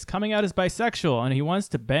Lois Lane, is coming out as bisexual, and he wants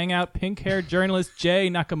to bang out pink-haired journalist Jay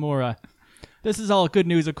Nakamura. This is all good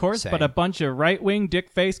news, of course, but a bunch of right-wing,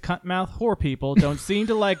 dick-faced, cunt-mouth whore people don't seem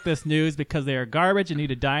to like this news because they are garbage and need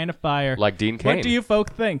to die in a fire. Like Dean Cain. What do you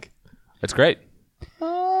folk think? It's great.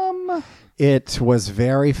 It was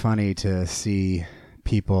very funny to see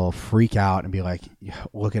people freak out and be like,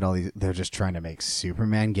 look at all these. They're just trying to make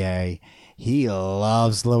Superman gay. He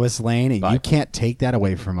loves Lois Lane, and you can't take that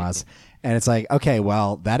away from us. And it's like, okay,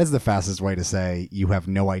 well, that is the fastest way to say you have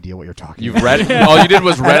no idea what you're talking You've about. read all you did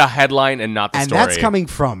was read a headline and not the And story. that's coming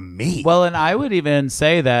from me. Well, and I would even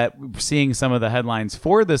say that seeing some of the headlines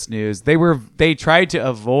for this news, they tried to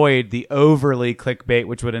avoid the overly clickbait,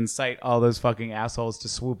 which would incite all those fucking assholes to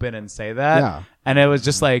swoop in and say that. Yeah. And it was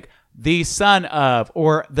just like the son of,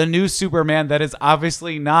 or the new Superman that is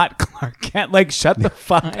obviously not Clark Kent. Like, shut the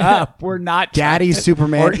fuck up. We're not Daddy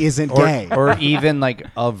Superman isn't gay. or even like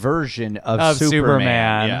a version of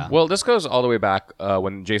Superman. Yeah. Well, this goes all the way back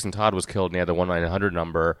when Jason Todd was killed and he had the 1-900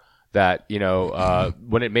 number that,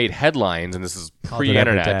 when it made headlines, and this is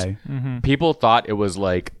pre-internet, every day. people thought it was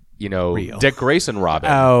like, Dick Grayson Robin.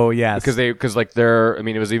 Oh, yes. Because it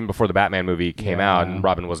was even before the Batman movie came out, and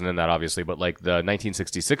Robin wasn't in that, obviously, but like the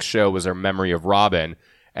 1966 show was their memory of Robin.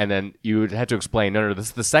 And then you had to explain, no, this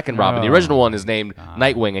is the second Robin. The original one is named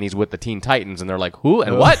Nightwing, and he's with the Teen Titans. And they're like, who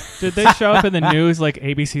and what? Did they show up in the news like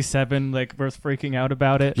ABC7 was freaking out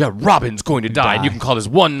about it? Yeah, Robin's going to die, and you can call this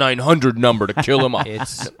 1-900 number to kill him off.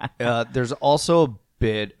 It's there's also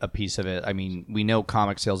a piece of it. I mean, we know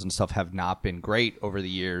comic sales and stuff have not been great over the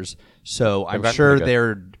years, so I'm gotten sure pretty good.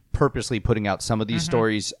 they're purposely putting out some of these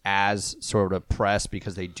stories as sort of press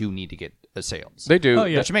because they do need to get the sales. They do. Oh,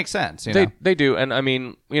 yeah. Which makes sense. You know? They do. And I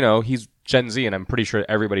mean, he's Gen Z, and I'm pretty sure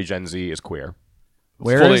everybody Gen Z is queer.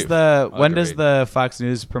 When Fully does agreed. the Fox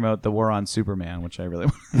News promote the war on Superman, which I really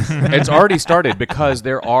want? It's already started because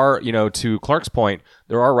there are, to Clark's point,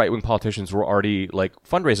 there are right-wing politicians who are already like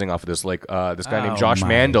fundraising off of this. Like this guy named Josh my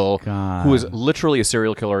Mandel, God. who is literally a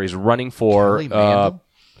serial killer. He's running for Kelly Mandel?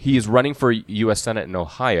 he is running for U.S. Senate in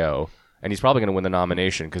Ohio. And he's probably going to win the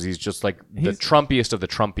nomination because he's just like the Trumpiest of the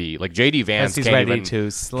Trumpy. Like J.D. Vance He's can't ready even, to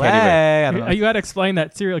slay. can't I don't know. You got to explain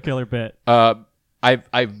that serial killer bit.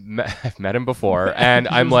 I've met him before, and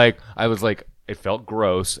I was like, it felt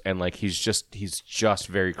gross, and like he's just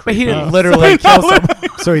very creepy. But he didn't literally kill someone.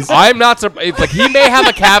 So he's I'm not surprised. Like he may have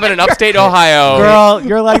a cabin in upstate Ohio. Girl,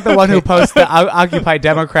 you're like the one who posts the Occupy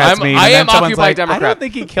Democrats meme. I and then am someone's Occupy like, Democrat. I don't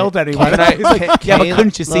think he killed anyone. Can He's like, yeah, but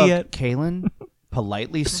couldn't you see it? Kalen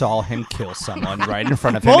politely saw him kill someone right in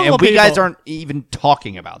front of him, Multiple and we guys people. aren't even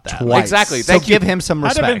talking about that. Twice. Exactly. So Thank you. give him some I'd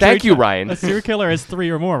have been respect. Thank you, very- Ryan. A serial killer is 3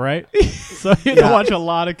 or more, right? So you have to watch a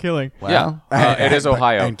lot of killing. Yeah, it is but-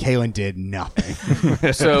 Ohio. And Kalen did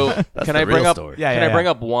nothing. So can I bring real up? story. Yeah, can yeah, I bring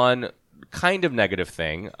yeah. up one kind of negative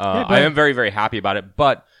thing? go I ahead. am very, very happy about it,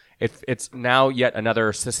 but it's now yet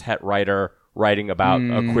another cishet writer writing about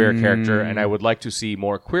a queer character, and I would like to see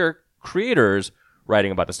more queer creators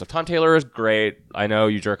writing about this stuff. Tom Taylor is great. I know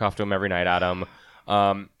you jerk off to him every night, Adam.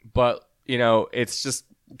 But it's just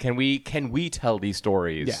can we tell these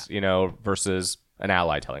stories? Versus an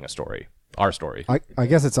ally telling a story, our story. I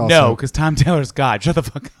guess it's also No, because Tom Taylor's God. Shut the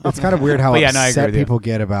fuck up. it's kind of weird how But yeah, no, I agree upset with you. people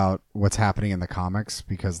get about what's happening in the comics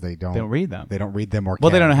because they don't read them. They don't read them or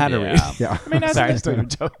Well, they can. don't know how to read. Yeah. I mean, Sorry, I just doing a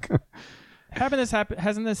joke.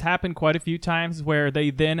 hasn't this happened quite a few times where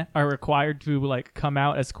they then are required to like come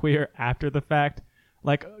out as queer after the fact?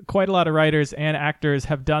 Like quite a lot of writers and actors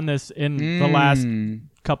have done this in the last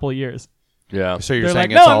couple of years. Yeah. So you're They're saying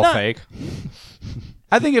like, it's "No, all I'm not." fake?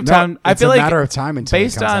 I think if No, Tom, I it's feel a like matter of time until it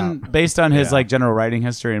based comes on out. his like general writing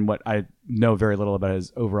history and what I know very little about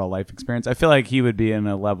his overall life experience, I feel like he would be in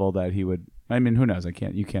a level that he would. I mean, who knows? You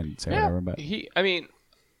can't say whatever, but The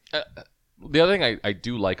other thing I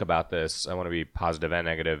do like about this, I want to be positive and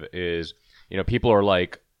negative, is people are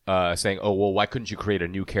like saying, "Oh, well, why couldn't you create a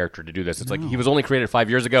new character to do this?" It's like he was only created 5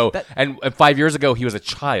 years ago, and 5 years ago he was a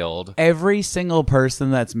child. every single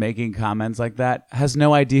person that's making comments like that has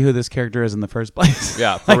no idea who this character is in the first place.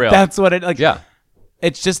 Yeah, for like, real. That's what it. Like, Yeah.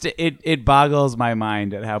 It's just it boggles my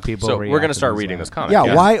mind at how people. So react we're gonna to start these, reading this comic.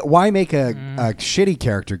 Yeah, why make a shitty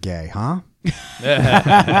character gay, huh?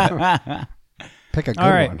 Pick a good All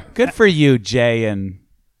right. one. Good for you, Jay and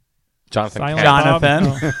Jonathan. Silent Kent.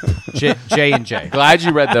 Jonathan. Bob. J and J. Glad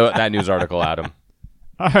you read that news article, Adam.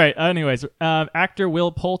 All right. Anyways, actor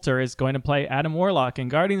Will Poulter is going to play Adam Warlock in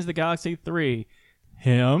Guardians of the Galaxy 3.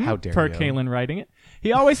 Him, How dare per you. Kalen writing it.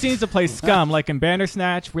 He always seems to play scum, like in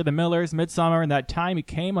Bandersnatch, We're the Millers, Midsummer, and that time he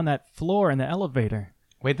came on that floor in the elevator.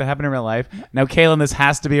 Wait, that happened in real life? Now, Kalen, this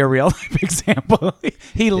has to be a real life example.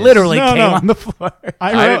 He literally came on the floor.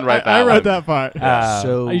 I didn't write that I wrote one. that part.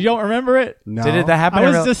 So You don't remember it? No. Did that happen I in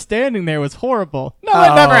was real just standing there. It was horrible. No,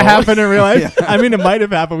 it never happened in real life. I mean, it might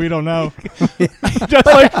have happened. We don't know. just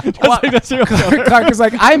like the serial killer. Clark was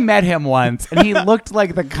like, I met him once, and he looked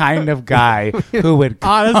like the kind of guy who would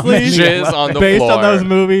Honestly, Jizz on the based floor. on those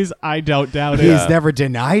movies, I don't doubt it. He's never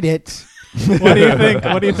denied it. What do you think?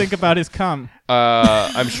 What do you think about his cum?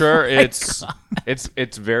 I'm sure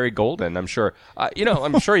it's very golden. I'm sure.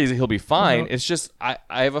 I'm sure he'll be fine. It's just I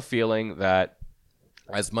have a feeling that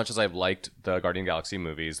as much as I've liked the Guardian of the Galaxy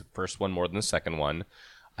movies, the first one more than the second one,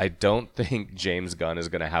 I don't think James Gunn is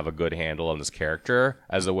going to have a good handle on this character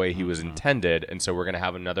as the way he was intended, and so we're going to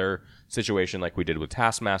have another situation like we did with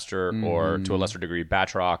Taskmaster, or to a lesser degree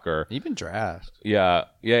Batroc, or even Draft.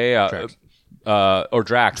 Drax. Or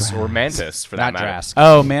Drax, or Mantis for that Not matter. Drask.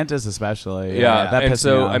 Oh, Mantis especially. Yeah, that and pissed me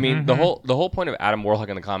so off. I mean, the whole point of Adam Warlock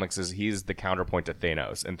in the comics is he's the counterpoint to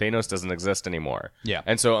Thanos, and Thanos doesn't exist anymore. Yeah.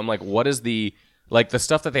 and so I'm like, what is the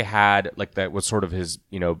stuff that they had, like that was sort of his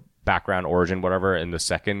background, origin, whatever, in the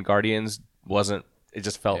second Guardians wasn't. It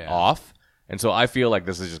just felt off, and so I feel like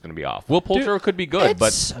this is just going to be off. Will Poulter could be good,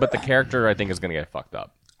 but the character I think is going to get fucked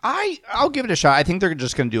up. I'll give it a shot. I think they're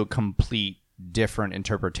just going to do a complete different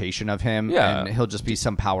interpretation of him, and he'll just be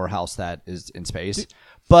some powerhouse that is in space.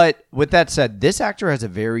 But with that said, this actor has a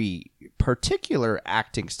very particular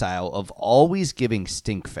acting style of always giving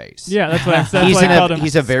stink face. Yeah, that's what I said.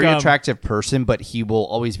 He's a very attractive person, but he will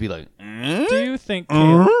always be like, Do you think,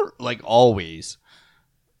 Kaylin, like always.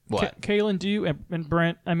 What? Kaylin, do you and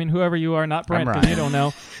Brent? I mean, whoever you are, not Brent, I'm because you don't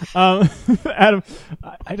know. Adam,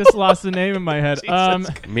 I just lost the name in my head.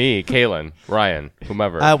 Me, Kalen, Ryan,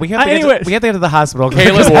 whomever. we have to anyways. get to the hospital.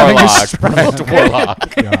 Kalen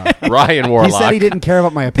Warlock. Ryan Warlock. He said he didn't care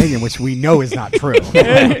about my opinion, which we know is not true.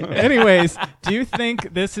 Anyways, do you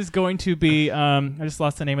think this is going to be? I just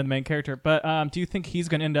lost the name of the main character, but do you think he's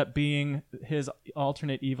going to end up being his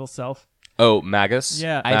alternate evil self? Oh, Magus?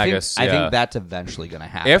 Yeah. I Magus, think that's eventually going to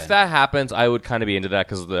happen. If that happens, I would kind of be into that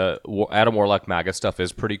because the Adam Warlock Magus stuff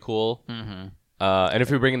is pretty cool. Mm-hmm. And if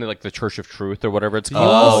we bring in the Church of Truth or whatever it's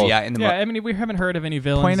called. I mean, we haven't heard of any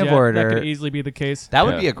villains Point of yet. order. That could easily be the case. that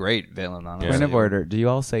would be a great villain. Honestly. Point of order. Do you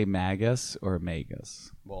all say Magus or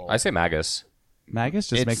Magus? I say Magus. Magus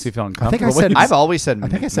just It's- makes me feel I uncomfortable. think I said. I've always said. I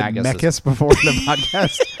think I said Magus. Mechus before the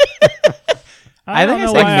podcast. I think don't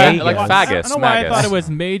it's know like why. Magus. Like I Fagus, don't know why I Magus. thought it was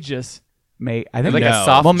Magus. I think Like a no.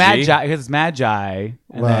 soft well, G? Magi. It's Magi.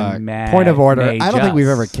 And then Point of order. I don't think we've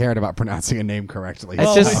Magus. ever cared about pronouncing a name correctly. It's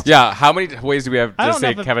Well, just Yeah, how many ways do we have I to don't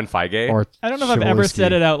say know if- Kevin Feige? or I don't know if I've ever Jaworski.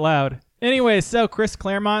 said it out loud. Anyway, so Chris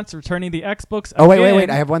Claremont's returning the X books. Oh wait! again.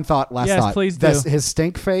 I have one thought. Last Yes, thought. please do. His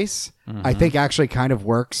stink face, I think, actually kind of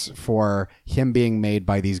works for him being made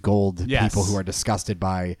by these gold Yes. people who are disgusted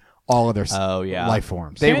by all of their life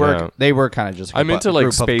forms. They Yeah. were. They were kind of just. I'm into, like,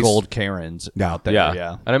 group space- of gold Karens out there.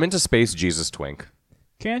 yeah. And I'm into Space Jesus Twink.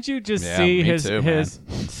 Can't you just Yeah, see me his too, his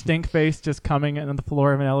stink face just coming on the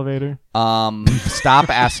floor of an elevator?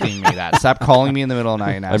 Stop asking me that. Stop calling me in the middle of the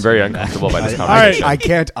night. And I'm asking very me that. uncomfortable by this right. conversation. I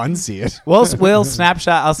can't unsee it. We'll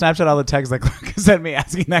snapshot. I'll snapshot all the texts that Clark sent me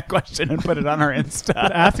asking that question and put it on our Insta.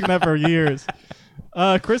 Been asking that for years.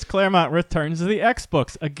 Chris Claremont returns to the X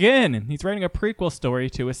books again. He's writing a prequel story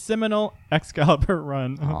to a seminal Excalibur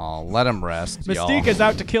run. Oh, let him rest. Mystique y'all. is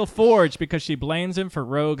out to kill Forge because she blames him for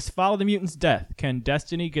Rogue's Follow the Mutant's death. Can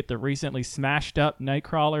Destiny get the recently smashed up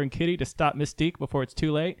Nightcrawler and Kitty to stop Mystique before it's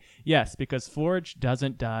too late? Yes, because Forge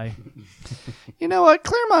doesn't die. You know what?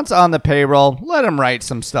 Claremont's on the payroll. Let him write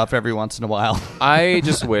some stuff every once in a while. I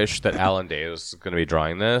just wish that Alan Day was going to be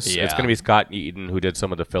drawing this. Yeah. It's going to be Scott Eaton who did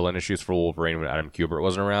some of the fill-in issues for Wolverine when Adam Kubert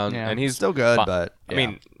wasn't around, Yeah, and he's still good, fi- but, I yeah.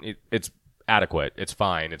 mean, it's adequate. It's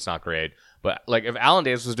fine. It's not great, but like if Alan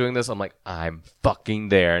Davis was doing this, I'm like, I'm fucking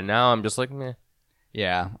there. And now I'm just like, meh.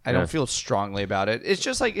 Yeah, I Yeah. don't feel strongly about it. It's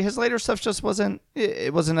just like his later stuff just wasn't.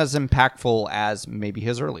 It wasn't as impactful as maybe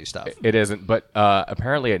his early stuff. It isn't, but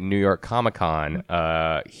apparently at New York Comic Con,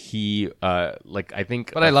 he I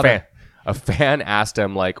think, But I love it. A fan asked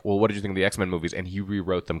him like, "Well, what did you think of the X-Men movies?" And he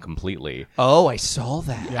rewrote them completely. Oh, I saw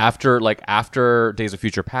that. After Days of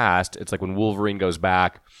Future Past, it's like when Wolverine goes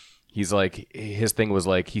back, he's like his thing was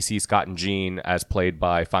like he sees Scott and Jean as played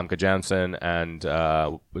by Famke Janssen and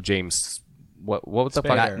James. What was the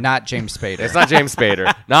fuck? Not James Spader. It's not James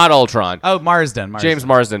Spader, not Ultron. Oh, Marsden. James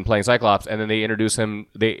Marsden playing Cyclops, and then they introduce him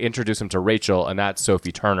to Rachel, and that's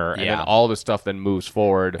Sophie Turner, and then Yeah. all the stuff then moves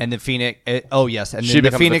forward. And the Phoenix. Oh yes, and She then the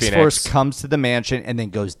becomes the Phoenix Phoenix. Force comes to the mansion and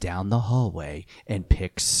then goes down the hallway and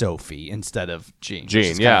picks Sophie instead of Jean. which Jean,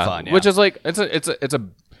 is kinda yeah. fun, Which is like it's a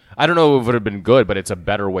I don't know if it would have been good, but it's a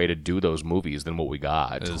better way to do those movies than what we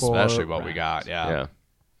got. Especially what we got. Yeah.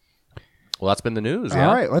 Well, that's been the news.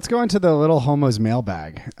 All right, let's go into the Little Homo's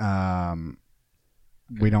mailbag.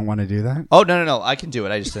 We don't want to do that. Oh no! I can do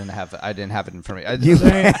it. I just didn't have it in front of me. You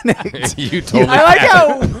panicked. You totally. I like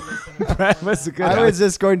how Brett was a good. I was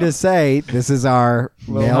just going to say this is our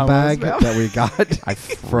mailbag Homo's that we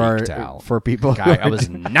got for people. Guy, I was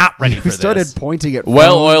not ready for We started this. pointing at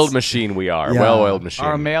Well-oiled phones. machine we are. Yeah. Well-oiled machine.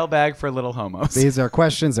 our mailbag for little homos. These are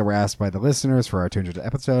questions that were asked by the listeners for our 200th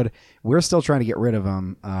episode. We're still trying to get rid of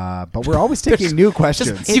them, but we're always taking new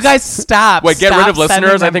questions. You guys stop. Wait, get rid of Stop sending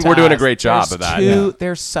listeners? I them think to we're doing a us. great job There's of that. two-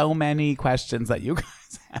 There's so many questions that you guys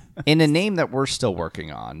have. In a name that we're still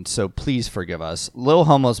working on, so please forgive us. Lil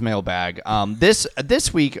Homo's mailbag.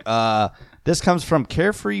 This week, this comes from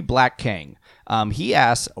Carefree Black King. He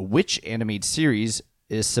asks, which animated series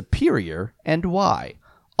is superior and why?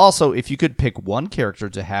 Also, if you could pick one character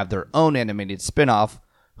to have their own animated spinoff,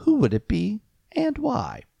 who would it be and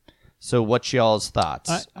why? So, what's y'all's thoughts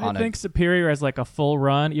I on think it? Superior as like a full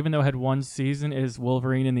run, even though it had one season, is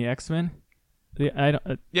Wolverine and the X-Men.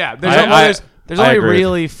 Yeah, I only agree.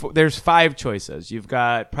 really there's 5 choices. You've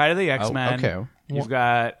got Pride of the X-Men. okay. You've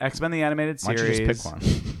got X-Men the animated Why series. don't you just pick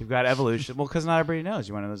one? You've got Evolution. Well, because not everybody knows.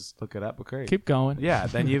 You want to just look it up? Okay. Keep going. Yeah.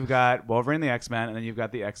 Then you've got Wolverine the X-Men, and then you've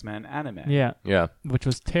got the X-Men anime. Yeah, Yeah. which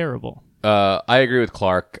was terrible. I agree with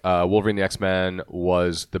Clark. Wolverine the X-Men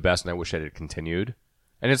was the best, and I wish it had continued.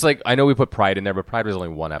 And it's like, I know we put Pride in there, but Pride was only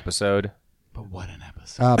one episode. But what an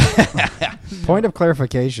episode! Point of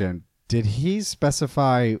clarification: did he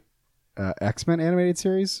specify X-Men animated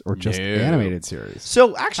series or just No. animated series?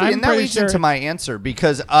 So actually, I'm and that pretty leads sure- into my answer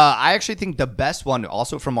because I actually think the best one,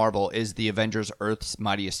 also from Marvel, is the Avengers: Earth's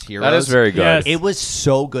Mightiest Heroes. That is very good. Yes. It was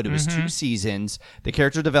so good. It was 2 seasons. The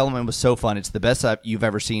character development was so fun. It's the best you've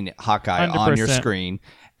ever seen Hawkeye on your 100%. screen,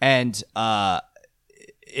 and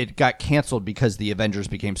it got canceled because the Avengers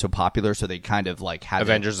became so popular. So they kind of like had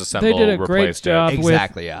Avengers Assemble did a great replaced job. it.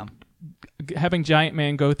 exactly, yeah. Having Giant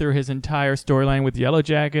Man go through his entire storyline with Yellow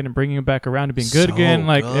Jacket and bringing him back around to being good So again,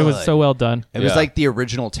 like it was good. so well done. It was Yeah. like the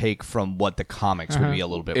original take from what the comics would be a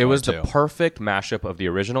little bit. It more was too. the perfect mashup of the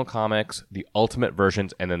original comics, the ultimate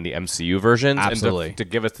versions, and then the MCU versions. Absolutely. And to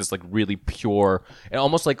give us this like really pure, and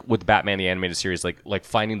almost like with Batman the animated series, like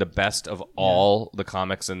finding the best of all the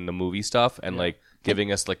comics and the movie stuff, and like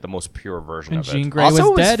giving us like the most pure version And of Jean it. Grey also,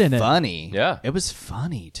 was dead in it. funny. Yeah. it was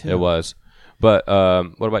funny too. It was. But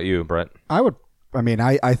what about you, Brett? I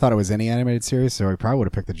thought it was any animated series, so I probably would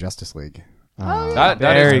have picked the Justice League. That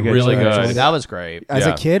Very is good really choice. good. That was great. As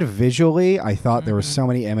Yeah. a kid, visually, I thought there were so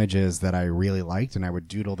many images that I really liked, and I would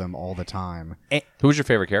doodle them all the time. Who was your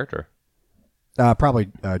favorite character? Probably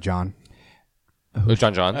John. It was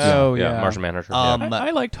John Johns. Oh, yeah. Martian Manhunter.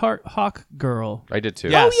 I liked Hawk Girl. I did too.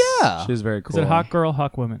 Yes. yeah. She was very cool. Is it Hawk Girl,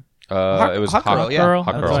 Hawk Woman? It was Hawk Girl, yeah. Girl?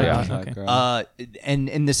 Hawk That's Girl, what I yeah. thought. Okay. And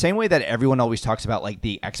in the same way that everyone always talks about like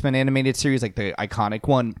the X-Men animated series, like the iconic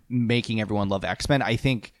one, making everyone love X-Men, I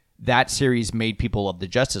think that series made people love the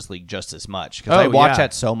Justice League just as much because I watched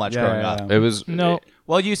that so much growing up. It was No.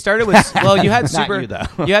 Well, you started with you had Not super you, though.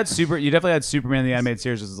 you definitely had Superman the animated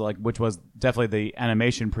series which was definitely the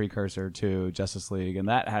animation precursor to Justice League, and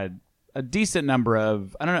that had a decent number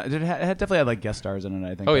of I don't know it definitely had like guest stars in it,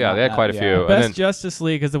 I think. Oh, but yeah, not they had that- quite a yeah. few. And Best then- Justice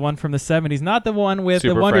League is the one from the 70s, not the one with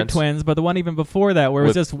Super the Wonder Friends. Twins, but the one even before that, where it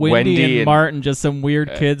was With just Wendy, Wendy and and- Martin, just some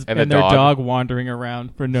weird kids and and, the their dog. dog wandering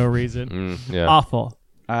around for no reason. yeah. Awful.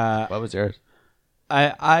 What was yours?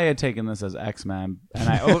 I had taken this as X-Men, and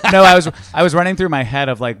I was running through my head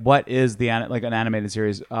of like what is like an animated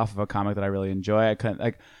series off of a comic that I really enjoy. I couldn't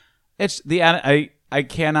like it's the I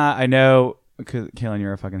cannot I know. Kaylin,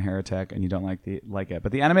 you're a fucking heretic and you don't like it,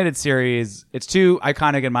 but the animated series, it's too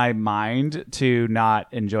iconic in my mind to not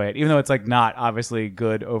enjoy it, even though it's like not obviously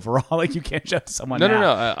good overall. Like you can't show it to someone. No, now.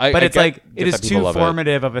 no. But I it's get- like get it is that people too love it.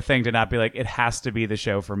 formative of a thing to not be like it has to be the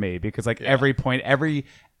show for me, because like every point, every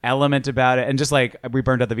element about it, and just like we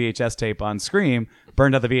burned out the VHS tape on Scream,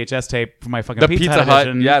 burned out the VHS tape for my fucking The Pizza, Pizza Hut,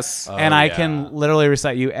 edition, yes. and I can literally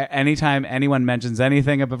recite you anytime anyone mentions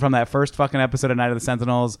anything from that first fucking episode of Night of the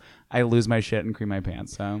Sentinels, I lose my shit and cream my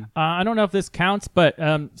pants. So I don't know if this counts, but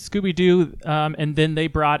Scooby-Doo, and then they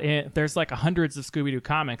brought in, there's like hundreds of Scooby-Doo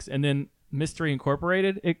comics, and then Mystery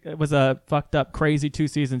Incorporated, it was a fucked up, crazy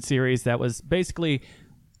 2-season series that was basically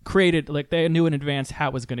created, like they knew in advance how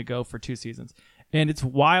it was going to go for 2 seasons. And it's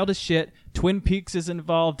wild as shit. Twin Peaks is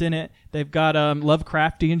involved in it. They've got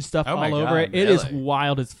Lovecraftian stuff all over it. It is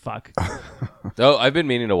wild as fuck. Oh, I've been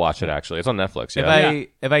meaning to watch it. Actually, it's on Netflix. Yeah.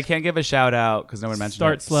 If I can't give a shout out because no one mentioned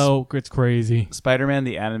Start it, slow, it's crazy. Spider-Man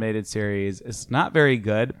the animated series is not very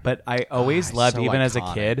good, but I always loved, so even as a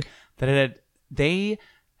iconic. kid, that they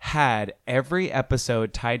had every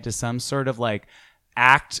episode tied to some sort of like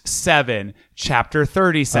Act 7, Chapter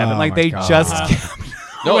 37. Oh like my they God. just kept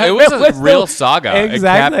No, it was a real saga.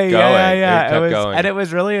 Exactly. It kept going. Yeah. It kept was, going. and it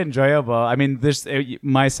was really enjoyable. I mean,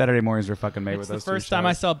 my Saturday mornings were fucking made It's with the those first two time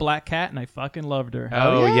I shows. saw Black Cat, and I fucking loved her.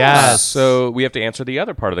 Oh yes. So we have to answer the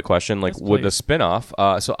other part of the question, like Yes, with the please. spin-off.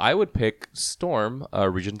 So I would pick Storm,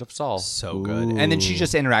 Regent of Saul. So good. And then she's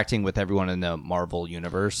just interacting with everyone in the Marvel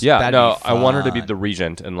universe. Yeah, That'd no, be I want her to be fun. the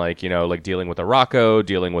regent and like dealing with Arakko,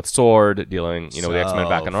 dealing with Sword, dealing with the X-Men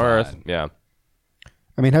back on fun. Earth. Yeah.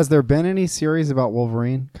 I mean, has there been any series about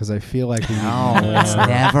Wolverine? Because I feel like we it's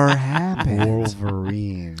never happened.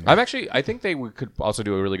 Wolverine. I think they could also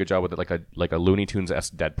do a really good job with it, like a Looney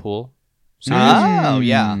Tunes-esque Deadpool. Oh,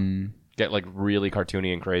 yeah. Get like really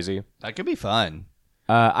cartoony and crazy. That could be fun.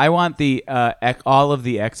 I want all of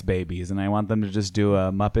the X babies, and I want them to just do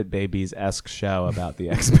a Muppet Babies esque show about the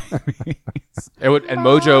X babies. And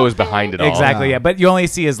Mojo is behind it all. Exactly, yeah. But you only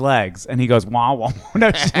see his legs, and he goes wah wah.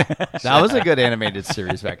 No shit. That was a good animated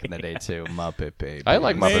series back in the day, too. Muppet Baby. I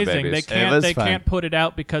like Muppet Amazing. Babies. They was fun. can't put it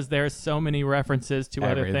out because there's so many references to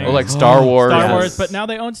other Everything. things. Or like Star Wars. Star Yes. Wars, but now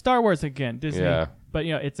they own Star Wars again. Disney. Yeah. But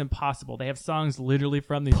it's impossible. They have songs literally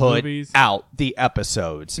from these Put movies. out the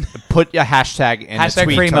episodes. Put a hashtag in Hashtag a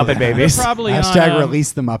tweet. free to Muppet them. Babies. They're probably Hashtag on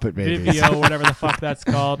release the Muppet Babies. Vimeo, whatever the fuck that's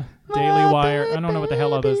called. Daily Wire. I don't know what the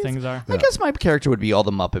hell all those things are. I guess my character would be all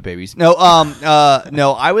the Muppet Babies. No,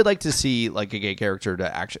 no. I would like to see like a gay character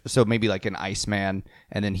to actually, so maybe like an Iceman,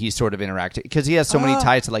 and then he's sort of interacting because he has so many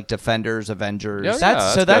ties to like Defenders, Avengers. Yeah,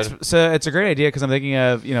 that's So it's a great idea because I'm thinking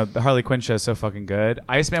of the Harley Quinn show is so fucking good.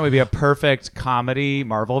 Iceman would be a perfect comedy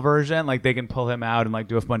Marvel version. Like they can pull him out and like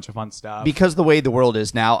do a bunch of fun stuff. Because the way the world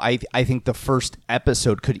is now, I think the first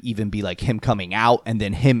episode could even be like him coming out and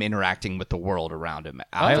then him interacting with the world around him.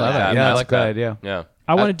 I love that. it. Yeah, I that's like a good that. idea. Yeah.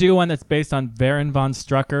 I want to do one that's based on Baron von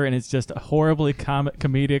Strucker, and it's just a horribly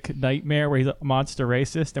comedic nightmare where he's a monster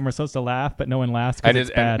racist, and we're supposed to laugh, but no one laughs because And it's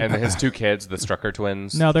his, bad. and his two kids, the Strucker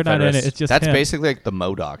twins. no, they're not in it. Fenris. It's just That's him. basically like the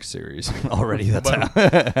MODOK series already. That's no,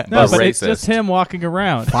 but but it's racist. just him walking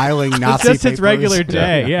around. Filing It's Nazi just his papers. regular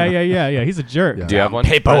day. Yeah. He's a jerk. Do you have one?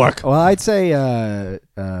 paperwork. Well, I'd say,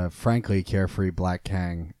 frankly, Carefree Black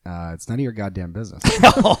Kang. It's none of your goddamn business.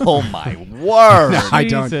 Oh my word! I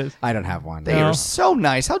Jesus. don't have one. They are so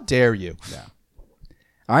nice. How dare you?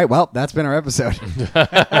 All right, well, that's been our episode.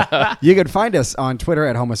 You can find us on Twitter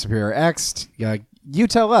at Homo Superior X. You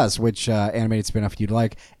tell us which animated spinoff you'd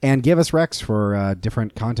like, and give us recs for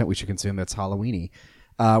different content we should consume that's Halloweeny.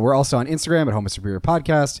 We're also on Instagram at Homo Superior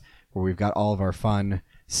Podcast, where we've got all of our fun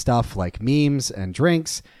stuff like memes and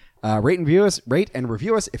drinks. Rate and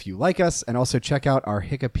review us if you like us, and also check out our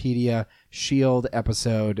Wikipedia Shield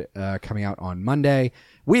episode coming out on Monday.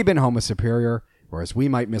 We've been Homo Superior, or as we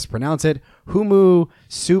might mispronounce it, Humu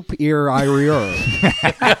Superior.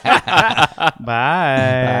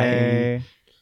 Bye.